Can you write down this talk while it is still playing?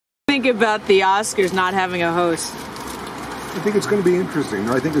think about the Oscars not having a host? I think it's going to be interesting.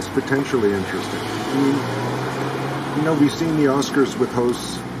 I think it's potentially interesting. I mean, we've seen the Oscars with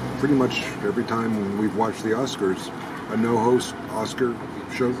hosts pretty much every time when we've watched the Oscars. A no-host Oscar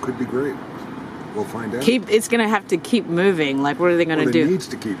show could be great. We'll find out. It's going to have to keep moving. Like, what are they going to do? It needs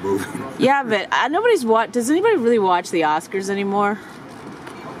to keep moving. Yeah, but nobody's does anybody really watch the Oscars anymore?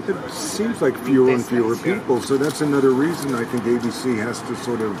 It seems like fewer and fewer people, so that's another reason I think ABC has to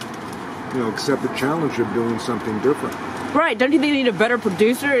sort of, accept the challenge of doing something different. Right. Don't you think they need a better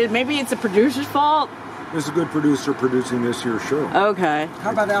producer? Maybe it's a producer's fault? There's a good producer producing this year's show. Okay.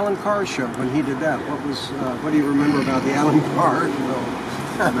 How about Alan Carr's show when he did that? What do you remember about the Alan Carr show?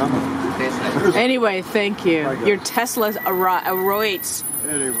 Anyway, thank you. Your Tesla awaits.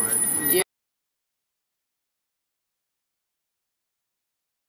 Anyway.